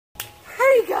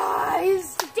Hey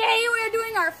guys! Today we are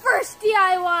doing our first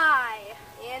DIY.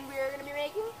 And we are going to be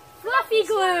making Fluffy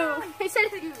glue. I said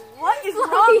what is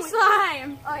fluffy wrong with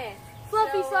slime. Okay.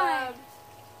 Fluffy So, slime.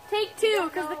 Take two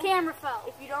because the camera fell.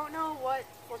 If you don't know what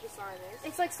fluffy slime is,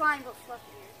 It's like slime but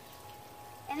fluffier.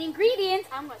 And the ingredients,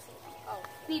 I'm going to say them. oh,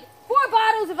 Need 4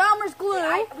 bottles of Elmer's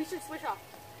glue. we should switch off.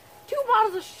 2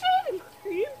 bottles of shaving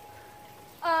cream.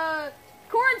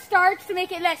 Cornstarch to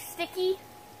make it less sticky.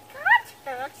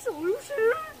 Contact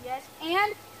solution. Yes.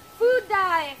 And food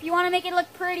dye if you want to make it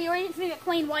look pretty, or you can just make it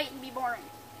plain white and be boring.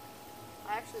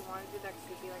 I actually wanted to do that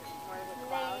to be like more of a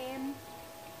cloud. Lame.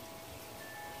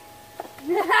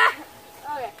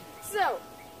 Okay, so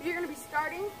you're going to be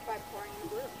starting by pouring in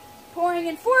glue. Pouring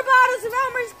in 4 bottles of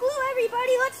Elmer's glue,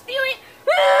 everybody. Let's do it.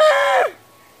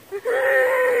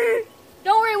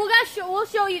 Don't worry, we'll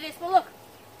show you this. But look,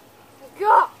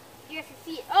 Go! you guys can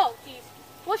see it. Oh, jeez.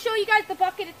 We'll show you guys the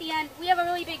bucket at the end. We have a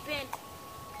really big bin.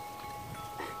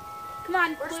 Come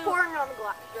on, We're just glue. pouring it on the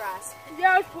grass.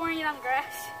 Yeah, I was pouring it on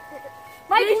grass.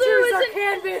 My Nature's glue our isn't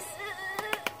canvas.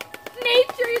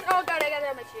 Nature's. Oh god, I got that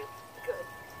on my shoe. Good.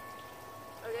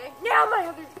 Okay, now my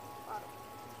other bottle.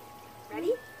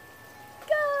 Ready?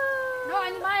 Go! No,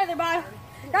 I need my other bottle.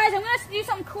 Guys, I'm gonna do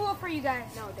something cool for you guys.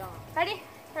 No, don't. Ready?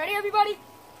 Ready, everybody?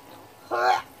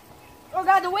 Oh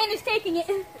god, the wind is taking it.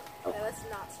 Okay, let's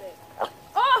not sit.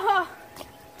 Oh!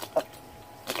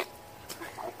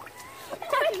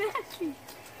 Nasty.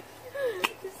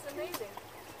 This is amazing.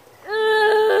 That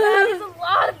That is a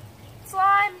lot of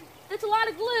slime. That's a lot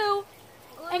of glue.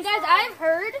 And guys, slime. I've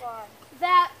heard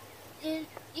that is.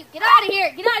 Get out of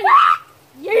here! Get out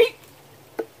of here!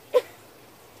 Yeet!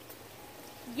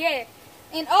 Yeah.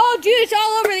 And oh, dude, it's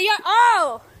all over the yard.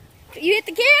 Oh! You hit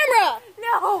the camera!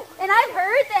 No! And I've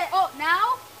heard that. Oh,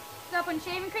 now it's up in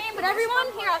shaving cream, but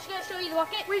everyone, here, I'll just show you the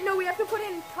bucket. Wait, no, we have to put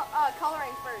in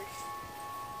coloring first.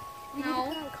 We need to No.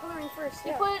 put in coloring first.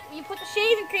 You Yeah. put the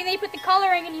shaving cream, then you put the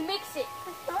coloring, and you mix it.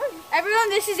 Everyone,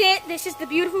 this is it. This is the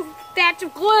beautiful batch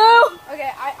of glue.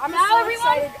 Okay, I'm Now, so everyone.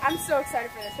 excited. I'm so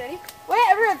excited for this. Ready? Wait,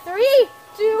 everyone, 3,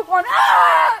 2, 1.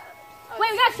 Ah! Oh,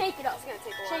 Wait, we gotta shake it up. It's gonna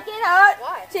take a while. Shake it up.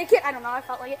 Why? Shake it. I don't know. I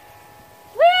felt like it.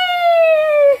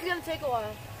 Whee! It's gonna take a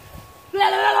while.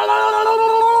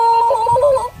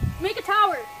 Make a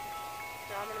tower.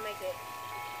 So I'm gonna make it.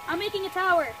 I'm making a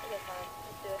tower. Okay, fine.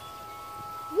 Let's do it.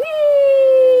 Whee!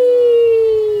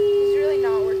 It's really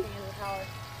not working as a tower.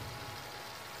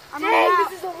 I'm running out.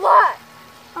 This is a lot.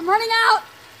 I'm running out.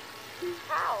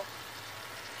 How?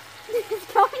 It's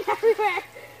going everywhere.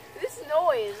 This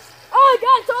noise. Oh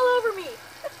god, it's all over me.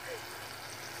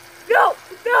 No!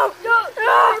 No! No!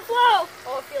 Overflow.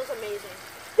 Oh, it feels amazing.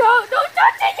 Don't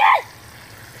touch it yet.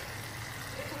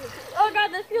 Oh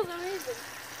god, this feels amazing.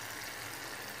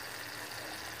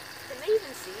 Can they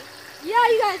even see? Yeah,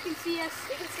 you guys can see us.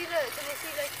 They can see can they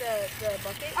see like the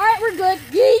bucket? All right, we're good.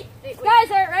 Yeet. Wait. Guys,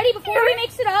 all right, ready? Before we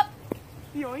mix it up,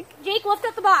 Yoink. Jake, lift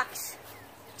up the box.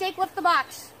 Jake, lift the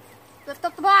box. Lift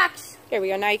up the box. Here we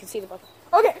go. Now you can see the bucket.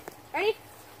 Okay, ready?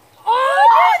 Oh,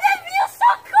 dude, that feels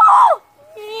so cool!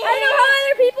 I don't know how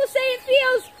other people say it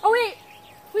feels. Oh wait,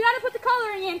 we gotta put the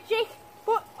coloring in. Jake,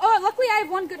 oh, luckily I have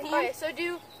one good hand. Okay, so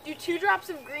do 2 drops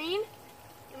of green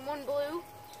and 1 blue.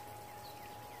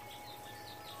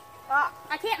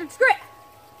 I can't unscrew it.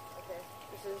 Okay,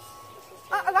 this is.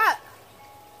 I got it.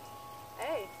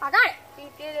 Hey, I got it. you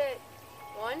did it.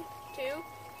 1, 2,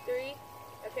 3.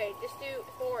 Okay, just do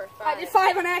 4, 5. I did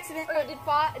 5 on accident. Okay,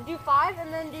 do 5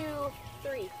 and then do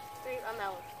 3. 3 on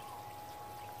that one.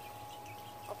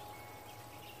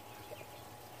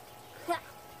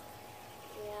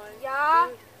 One, Yeah.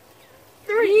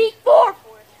 2, 3, 4. 4.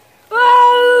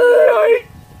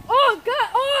 Oh god.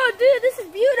 Oh, dude, this is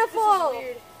beautiful. This is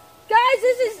weird. Guys,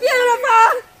 this is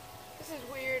beautiful. This is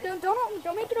weird.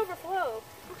 Don't make it overflow.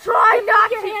 Try not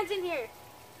Get to. your hands in here.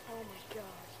 Oh my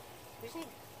gosh. We just need,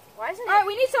 why isn't All right, it?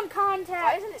 we need some contact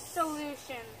Why isn't it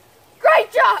solution.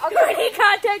 Great job. We Okay. need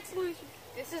contact solution.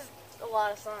 This is a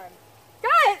lot of slime.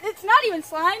 Guys, it's not even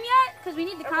slime yet because we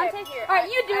need the Okay, contact. here, All right,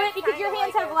 you do I it because your kinda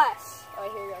hands like have it. less. Oh,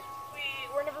 here you go.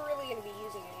 We're never really going to be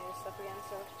using any of this stuff again,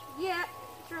 so. Yeah,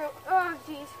 true. Oh,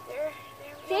 jeez. There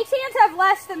we go. Jake's hands have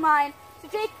less than mine. So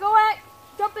Jake,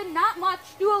 jump in not much.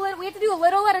 Do a little. We have to do a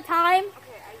little at a time,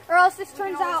 Okay, or else this we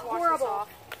turns can always out wash this horrible. off.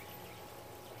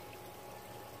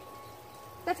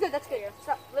 That's good. That's good. There you go.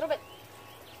 So, a little bit.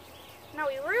 Now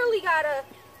we really gotta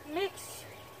mix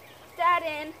that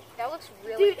in. That looks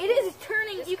really Dude, it is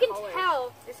turning. This You can color.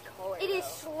 tell. This color. It is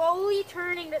though. slowly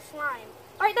turning to slime.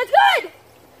 All right, that's good.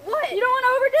 What? You don't want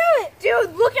to overdo it.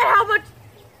 Dude, look at how much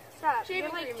Stop. shaving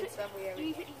You're like cream and stuff we have.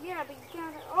 yeah, but you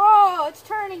gotta. Oh, it's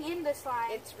turning into slime.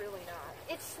 It's really not.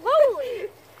 It's slowly.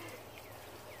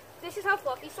 is how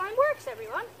fluffy slime works,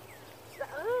 everyone. So,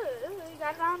 you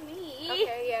got it on me.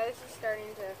 Okay, yeah, this is starting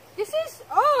to... This is,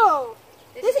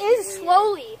 this is weird.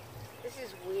 slowly. This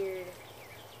is weird.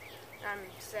 I'm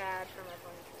sad for my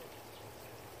punishment.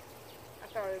 I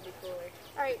thought it would be cooler.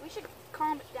 Alright, we should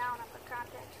calm it down on the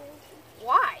contact solution.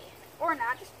 Why? Or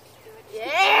not, just do it.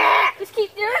 Yeah! Just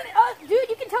keep doing it. Dude,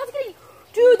 you can tell it's getting,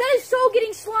 dude, that is so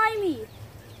getting slimy.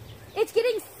 It's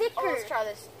getting thicker. Oh, let's try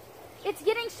this. It's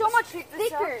getting so much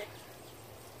thicker.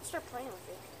 Let's start playing with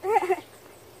it.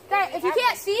 Guys, if you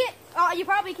can't see it, you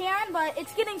probably can, but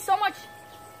it's getting so much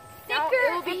thicker. Now,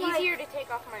 it will be and, easier to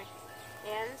take off my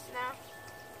hands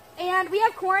now. And we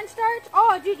have cornstarch.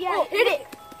 Oh, dude, yeah. Oh, hit it.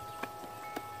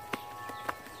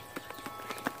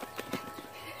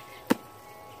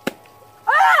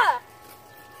 Ah!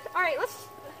 All right, let's.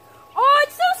 Oh,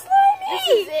 it's so slimy. This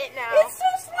is it now. It's so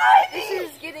slimy.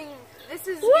 This is getting What?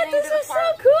 getting This to the is so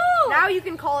part. cool. Now you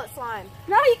can call it slime.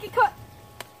 Now you can cut.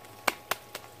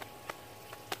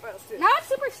 Well, let's do it. Now it's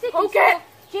super sticky. Okay.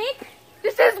 So, Jake,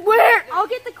 This is weird. I'll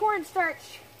get the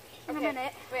cornstarch in a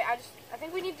minute. Wait, I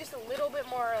think we need just a little bit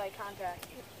more like contact.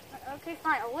 Okay,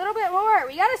 fine. A little bit more.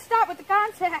 We gotta stop with the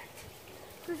contact.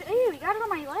 Cause, ew, we got it on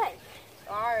my leg.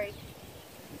 Sorry.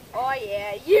 Oh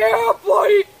yeah, yeah,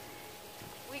 boy.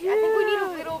 I think we need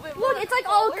a little bit more. Look, it's like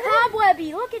all color.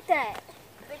 cobwebby. Look at that.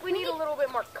 I think we need a little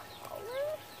bit more color.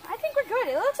 I think we're good.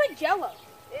 It looks like Jello.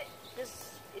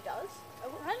 It does.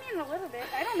 I mean, a little bit.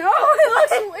 I don't know.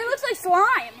 It looks like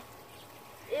slime.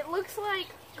 It looks like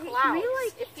clouds. Can you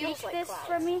like it feels take like this clouds.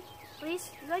 from me, please?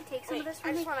 Can you like take some of this I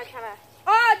from me? just want to kind of.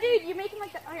 Oh, dude, you're making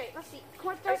like the. All right, let's see. I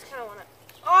Cornstarch. just kind of want to.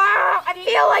 Oh, I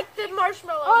feel like the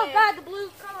marshmallow. Oh man. God, the blue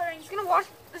coloring. It's gonna wash.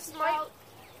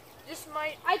 This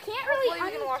might. I can't Hopefully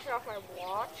really. we can wash it off my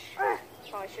watch. Ugh.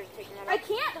 Probably should have taken that I out.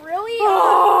 can't really.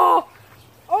 Oh,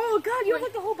 Oh God, you have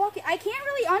like the whole bucket. I can't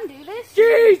really undo this.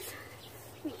 jeez.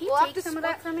 Wait, can you We'll have take to some of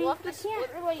split, that from me? we'll have to I can't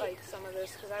split, really. like some of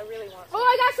this because I really want. Oh,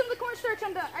 I got some of the cornstarch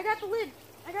undone. I got the lid.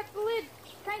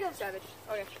 Kind of. Savage.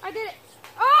 Okay. I did it.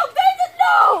 Oh, there's a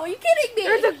no! Are you kidding me?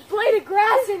 There's a blade of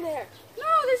grass in there.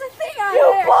 no. There's a thing on You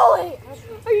there. bully.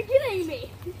 Are you kidding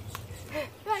me?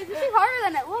 Guys, this is harder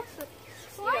than it looks. With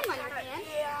slime on your hand.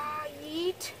 Yeah,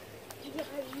 eat.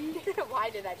 Why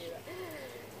did I do that?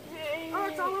 Oh,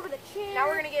 it's all over the chair. Now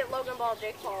we're gonna get Logan Paul,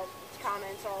 Jake Paul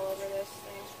comments all over this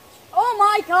thing. Oh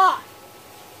my God,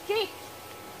 Jake!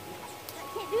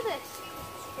 I can't do this.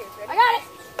 Okay, ready? I got it.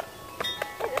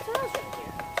 Hey, that's what I was gonna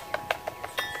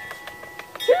do.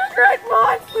 Secret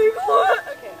monster glue.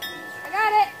 Okay. I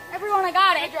got it. Everyone, I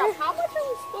got it. Good job. How much are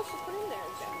we supposed to put in there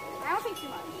exactly? I don't think too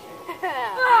much.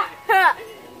 Ah.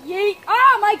 Yeet!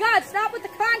 Oh my God! Stop with the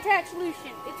contact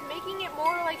solution. It's making it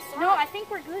more like slime. No, I think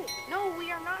we're good. No,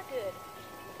 we are not good.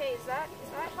 Okay, is that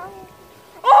how?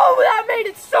 Oh, that made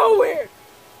it so weird.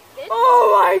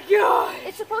 Oh my God.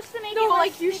 It's supposed to make No, it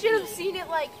like less you should have sticky. seen it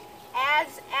like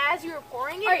as you were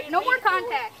pouring it. All right, it no made more it feel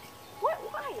contact. What?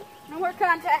 Why? No more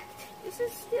contact. This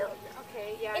is still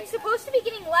okay. Yeah. It's supposed to be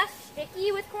getting less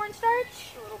sticky with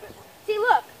cornstarch. a little bit more. See,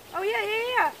 look. Oh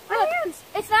yeah. Look,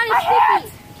 it's not as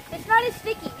sticky. It's not as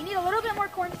sticky. You need a little bit more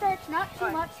cornstarch, not too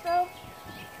Alright. much though.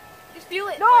 Just feel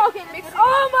it. No, okay. Mix it.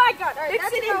 Oh my God! All right, Mix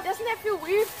that's it in. enough. Doesn't that feel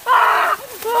weird? Ah!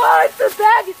 Oh, it's the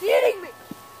bag. It's eating me.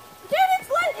 Dude,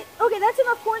 it's less. Okay, that's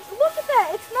enough corn. Look at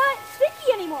that. It's not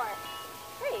sticky anymore.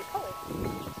 Hey, color.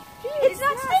 It's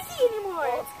not sticky anymore.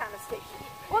 Well, it's kind of sticky.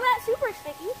 Well, not super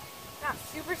sticky. Not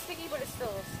super sticky, but it's still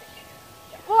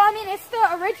sticky. Well, I mean, it's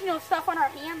the original stuff on our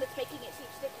hand that's making it seem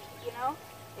sticky, you know?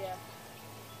 Yeah.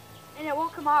 And it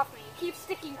won't come off me. It keeps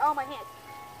sticking on my hand.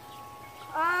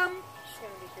 It's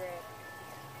gonna be great.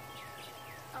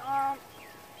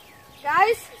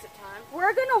 Guys, Is it time?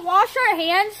 we're gonna wash our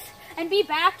hands and be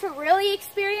back to really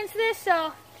experience this,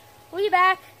 so we'll be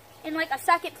back in like a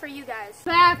second for you guys.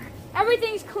 Back.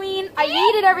 Everything's clean. I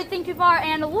yeeted everything too far,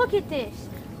 and look at this.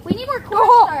 We need more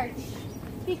cornstarch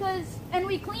and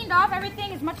we cleaned off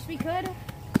everything as much as we could,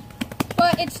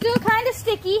 but it's still kind of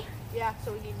sticky. Yeah.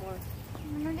 So we need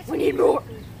more. We need more.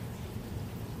 Okay.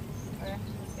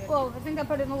 That's good. Whoa, I think I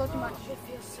put in a little too much. It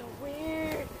feels so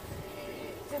weird.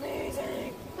 It's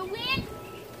amazing. The wind.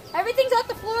 Everything's off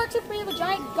the floor except for we have a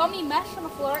giant gummy mesh on the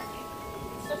floor.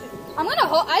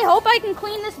 I hope I can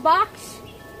clean this box.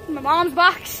 My mom's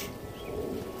box.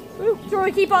 It's where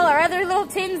we keep all our other little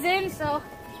tins in, so.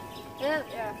 Yeah.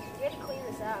 Yeah. We had to clean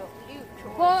this out. We do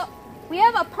chores. Well, we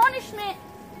have a punishment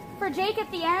for Jake at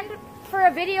the end for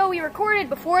a video we recorded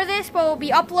before this, but will be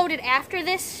uploaded after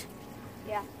this.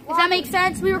 Yeah. Does that make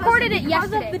sense? We recorded it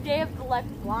Because yesterday. of the day of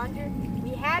Electric Laundry,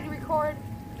 we had to record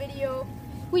video.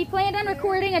 We planned on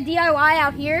recording a DIY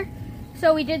out here,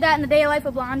 So we did that in the day of life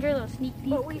of Blondra, a little sneak peek.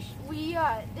 But we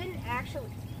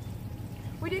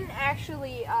didn't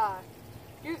actually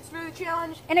do the smoothie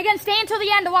challenge. And again, stay until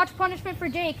the end to watch punishment for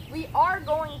Jake. We are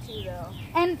going to though.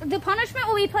 And the punishment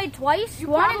will be played twice. You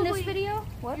One probably- in this video.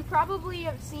 What? You probably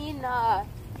have seen.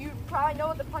 You probably know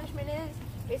what the punishment is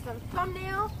based on the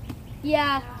thumbnail.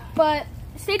 Yeah, but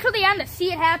stay till the end to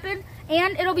see it happen.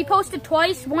 And it'll be posted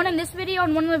twice. One in this video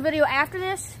and one in the video after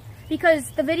this. Because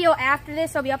the video after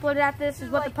this, will be uploaded after this, is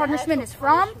what the punishment is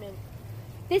from.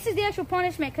 This is the actual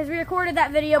punishment because we recorded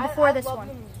that video before this one.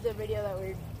 The video that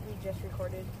we just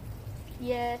recorded.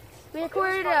 Yeah. We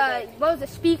recorded, what was it,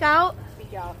 Speak Out?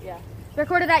 Speak Out, yeah. We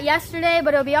recorded that yesterday,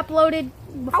 but it'll be uploaded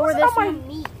before this one. On my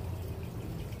knee?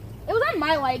 It was on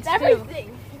my legs, too.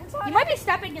 Everything. You might be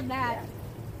stepping in that.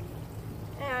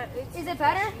 Yeah, Is it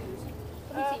better?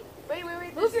 Let me see. Wait.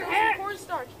 Move your hair.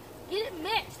 Cornstarch. Get it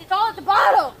mixed. It's all at the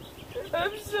bottom.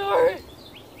 I'm sorry.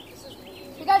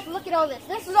 You guys, look at all this.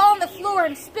 This is all on the floor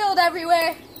and spilled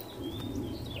everywhere.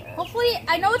 Hopefully,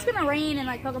 I know it's gonna rain in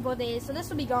like a couple of days, so this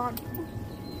will be gone.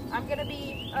 I'm gonna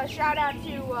be a shout out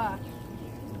to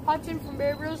Hudson from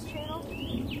Bear Bros channel.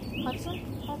 Hudson?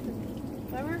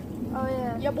 Remember? Oh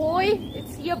yeah. Ya boy.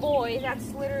 It's ya boy.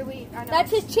 That's literally. I know.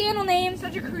 That's his channel name.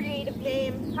 Such a creative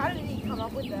name. How did he come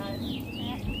up with that?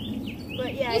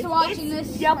 But yeah, He's watching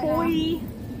this. Ya right now.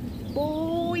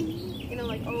 boy. You know,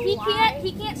 like oh. He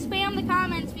can't spam the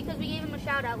comments because we gave him a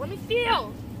shout out. Let me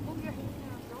feel. Move your hand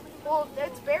down. Well,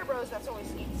 it's Bear Bros that's always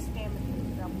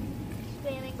scamming them.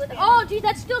 Spamming. But oh, dude,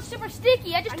 that's still super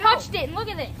sticky. I just touched it and look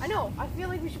at this. I know. I feel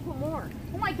like we should put more.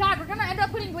 Oh my god, we're gonna end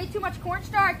up putting way too much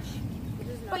cornstarch.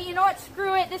 But you know what?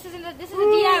 Screw it. This is a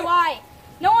DIY.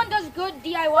 No one does good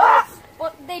DIYs.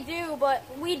 Well, they do, but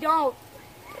we don't.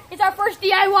 It's our first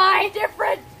DIY.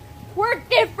 Different. We're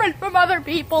different from other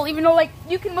people, even though like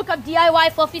you can look up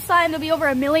DIY fluffy slime. There'll be over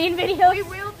 1 million videos. We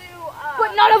will do.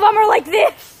 But none of them are like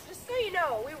this. Just so you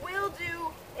know, we will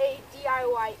do a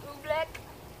DIY oobleck.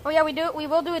 Oh yeah, we do. We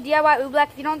will do a DIY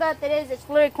oobleck. If you don't know what that is, it's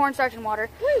literally cornstarch and water.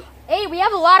 Woo. Hey, we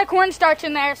have a lot of cornstarch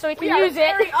in there, so we can use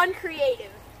it. Very uncreative.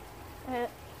 I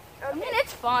mean,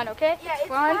 it's fun, okay? Yeah, it's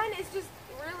fun. It's just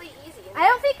really easy. I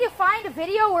don't think you'll find a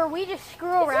video where we just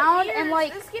screw around and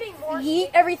like yeet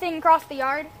everything across the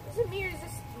yard. Is it me or is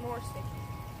this more sticky?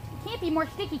 It can't be more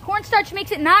sticky. Cornstarch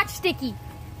makes it not sticky.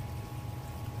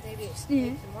 Maybe it makes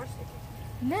it more sticky.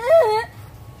 Nah.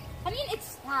 I mean,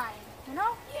 it's slime, you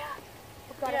know? Yeah.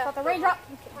 Oh god, I thought the raindrop.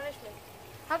 Punishment.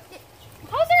 How's there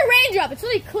a raindrop? It's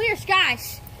really clear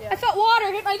skies. Yeah. I thought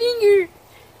water hit my finger.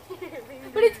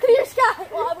 But it's clear sky.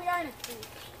 Well, we are in a tree.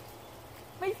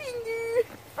 My finger.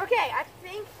 Okay, I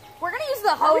think we're gonna use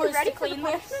the hose ready to clean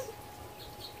this.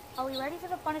 Are we ready for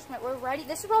the punishment? We're ready.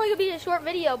 This is probably gonna be a short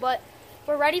video, but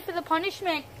we're ready for the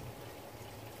punishment.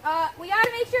 We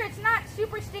gotta make sure it's not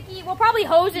super sticky. We'll probably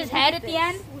hose his head at the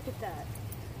end. Look at that.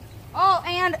 Oh,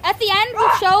 and at the end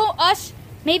we'll show us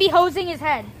maybe hosing his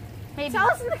head. Maybe. Tell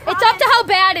us in the comments. It's up to how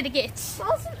bad it gets.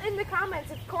 Tell us in the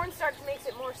comments if cornstarch makes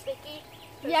it more sticky.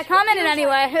 Yeah, comment it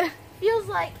anyway. Feels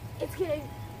like it's getting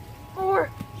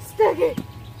more sticky.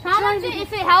 Comment it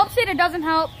if it helps it or doesn't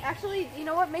help. Actually, you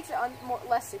know what makes it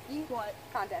less sticky? What?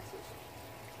 Contact solution.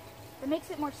 It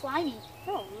makes it more slimy.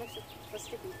 No, it makes it less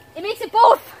sticky. It makes it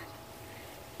both.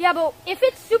 Yeah, but if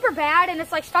it's super bad and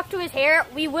it's like stuck to his hair,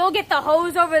 we will get the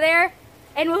hose over there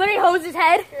and we'll literally hose his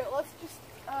head. Here, let's just,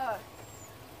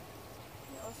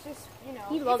 you know,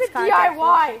 He loves it's a contact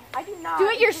DIY. I do not. Do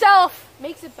it yourself.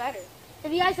 Makes it better.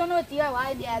 If you guys don't know what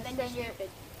DIY means,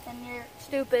 then you're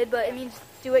stupid, but it means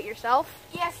do it yourself.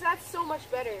 Yes, that's so much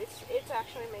better. It's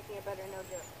actually making it better, no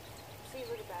joke. See,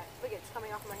 look at that. Look, it's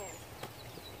coming off my hands.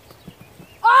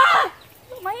 Ah!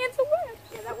 My hands are wet.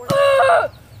 Yeah, that works.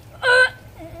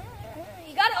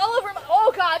 You got it all over my...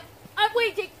 Oh, God.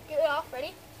 Wait, take it off.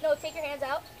 Ready? No, take your hands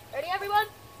out. Ready, everyone?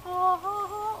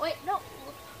 Wait, no.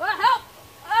 Help!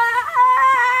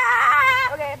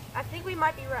 Ah! Okay, I think we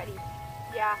might be ready.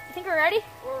 Yeah. You think we're ready?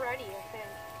 We're ready, I think.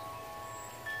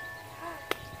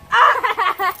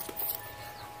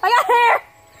 I got hair!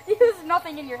 There's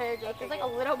nothing in your hair, Jake. There's like a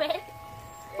little bit.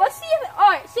 Let's see if...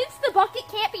 Alright, since the bucket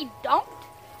can't be dumped,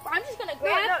 I'm just gonna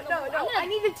grab... No. I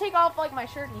need to take off like my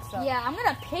shirt and stuff. Yeah, I'm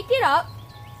gonna pick it up,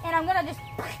 and I'm gonna just...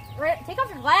 Take off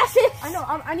your glasses. I know,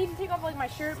 I need to take off like my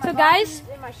shirt, my so guys,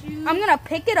 and my shoes. I'm gonna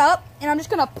pick it up, and I'm just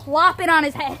gonna plop it on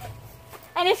his head.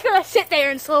 And it's gonna sit there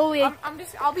and slowly...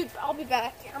 I'll be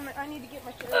back. I need to get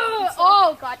my shirt.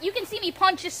 Oh, God. You can see me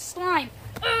punch this slime.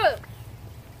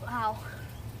 Wow.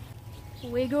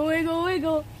 Wiggle, wiggle,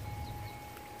 wiggle.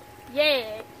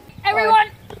 Yeah. Everyone,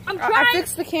 I'm trying I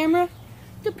fixed the camera.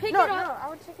 to pick it up. No, I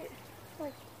would take it.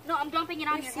 No, I'm dumping it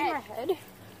on your head. My head.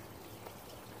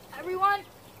 everyone,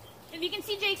 if you can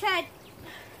see Jake's head,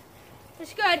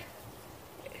 it's good.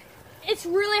 It's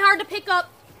really hard to pick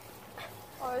up.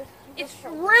 Oh, It's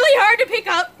really hard to pick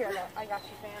up. Here, look, I got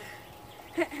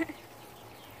you, fam.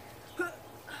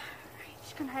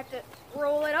 Just gonna have to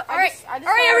roll it up. I Alright, just thought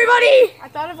everybody! I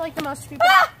thought of like the most stupid.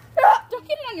 Don't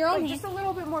get it on your own Like, hand. just a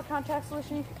little bit more contact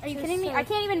solution. Are you kidding me? I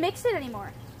can't even mix it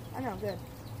anymore. I know, good.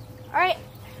 Alright.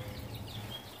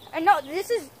 I know,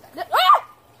 this is... Ah!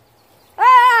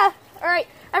 Ah! Alright,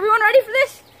 everyone ready for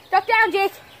this? Duck down,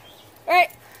 Jake.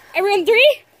 Alright, everyone,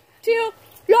 3, 2,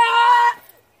 ah!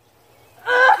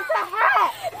 It's a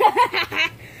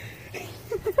hat.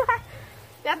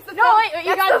 That's the Wait, what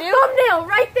you gotta do? thumbnail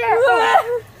right there.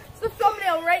 It's the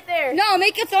thumbnail right there. No,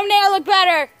 make a thumbnail look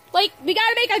better. Like, we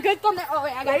gotta make a good thumbnail. Oh,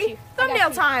 wait, I got Ready? you.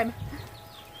 Thumbnail time.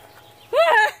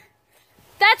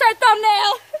 That's our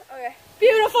thumbnail. Okay.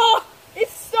 Beautiful.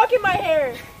 It's stuck in my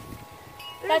hair.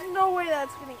 There's no way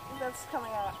that's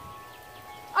coming out.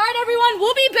 All right, everyone,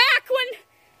 we'll be back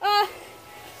when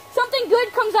something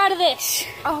good comes out of this.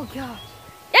 Oh god.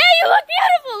 Hey, you look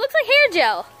beautiful. Looks like hair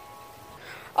gel.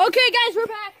 Okay, guys, we're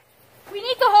back. We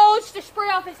need the hose to spray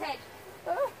off his head.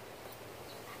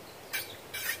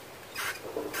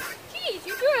 Jeez,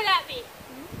 you threw it at me.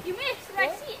 You missed, and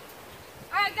I see it.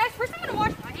 All right, guys, first I'm gonna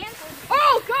wash my hands.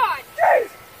 Oh God! Jeez.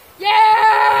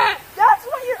 Yeah! That's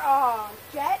what you're. Oh,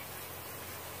 jet.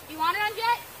 You want it on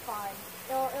jet Fine.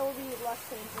 It'll be less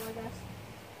painful, I guess.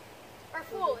 or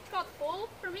full? It's called full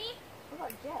for me. What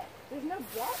about jet? There's no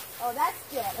jet. Oh, that's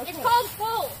jet. Okay. It's called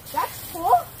full. That's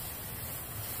full.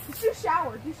 Just do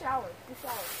shower. Do shower. Do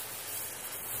shower.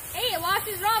 Hey, it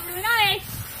washes it off really nice.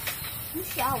 Do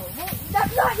shower. Well,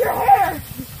 that's not your hair.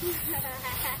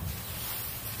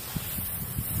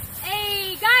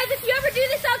 Hey, guys, if you ever do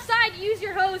this outside, use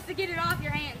your hose to get it off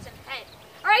your hands and head.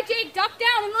 All right, Jake, duck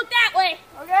down and look that way.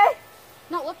 Okay.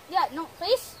 No, look, yeah, no,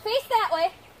 face that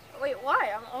way. Wait,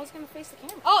 why? I was gonna face the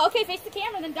camera. Oh, okay, face the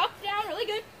camera, then duck down really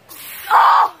good.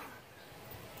 Oh!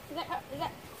 Is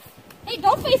that, hey,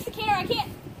 don't face the camera, I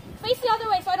can't. Face the other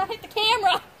way so I don't hit the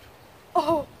camera.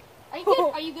 Oh. Are you good?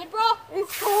 Are you good, bro?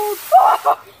 It's cold.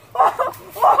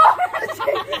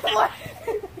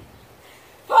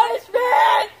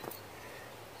 Punishment!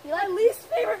 My least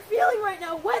favorite feeling right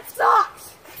now, wet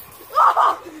socks.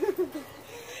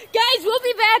 Guys, we'll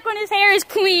be back when his hair is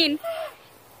clean.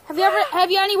 Have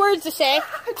you any words to say?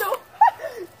 No.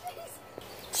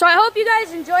 So I hope you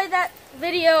guys enjoyed that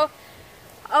video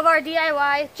of our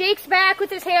DIY. Jake's back with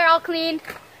his hair all clean.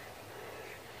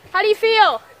 How do you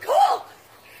feel? Cool.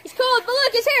 He's cold, but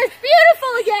look, his hair is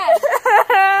beautiful again.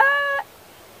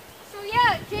 So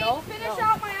yeah, Jake, finish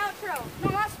out my outro. No,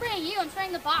 I'm not spraying you, I'm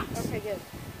spraying the box. Okay, good.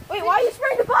 Wait, why are you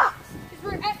spraying the box? Because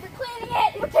we're cleaning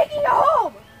it. We're taking it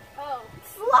home. Oh,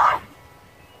 Slide.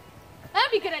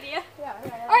 that'd be a good idea. Yeah.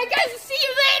 All right, guys, we'll see you